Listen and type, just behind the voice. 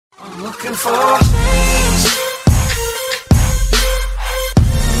looking for change.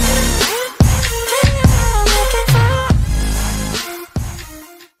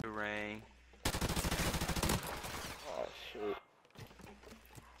 Rain. Oh shit.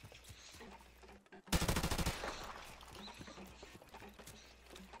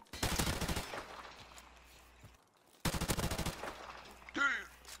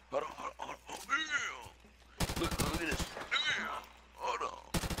 Hold on. Look at this. Hold on.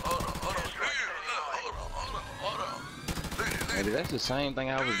 Maybe that's the same thing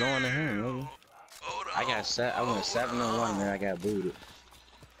I was doing to him, nigga. I went 7-1 and then I got booted.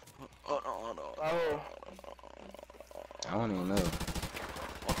 Hold on. Oh. I don't even know.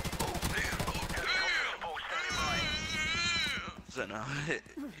 So now,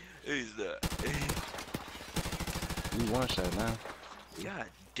 who's that? You one shot now. God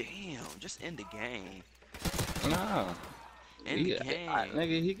damn, just end the game. Nah. End the game.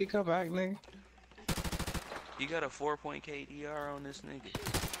 Nigga, he could come back, nigga. You got a 4-point KDR on this nigga.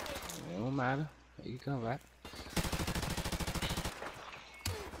 It don't matter. He can come back.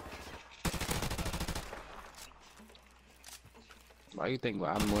 Why you think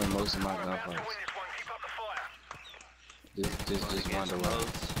I'm winning most of my gunfights? Just wonder why.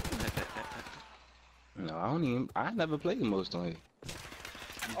 No, I never played most on here. You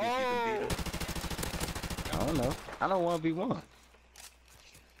think you can beat him? I don't know. I don't want to be one.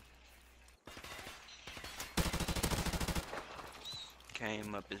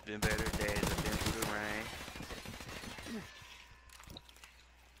 Came up, it's been better days, I've been through the rain.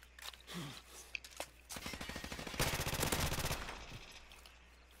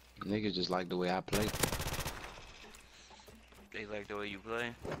 Niggas just like the way I play. They like the way you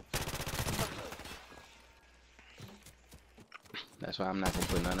play? That's why I'm not gonna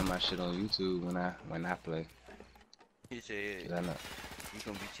put none of my shit on YouTube when I play. You said I know. you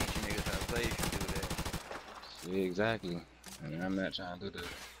gonna be teaching niggas how to play if you do that. Yeah, exactly. And I'm not trying to do that.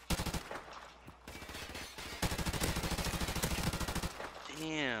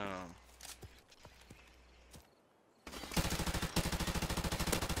 Damn.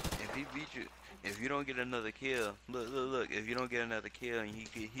 If he beat you, if you don't get another kill, look, if you don't get another kill and he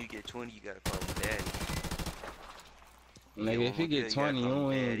get 20, you gotta call him daddy. Nigga, if he get 20, you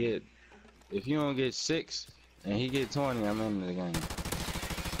don't even get. If you don't get 6 and he get 20, I'm in the game.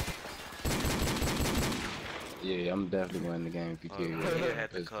 Yeah, I'm definitely winning the game if you kill me. He'll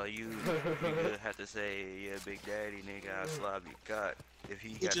have to call you. You'll have to say, yeah, big daddy, nigga, I'll slob your cock. If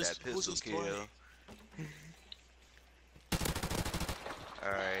he got that pistol kill.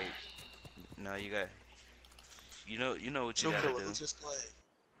 Alright. Now you got. You know what you gotta do.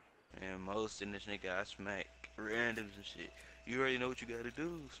 And most in this nigga, I smack randoms and shit. You already know what you gotta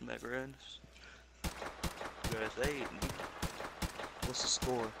do, smack randoms. You gotta say it. What's the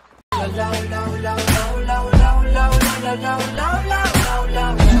score?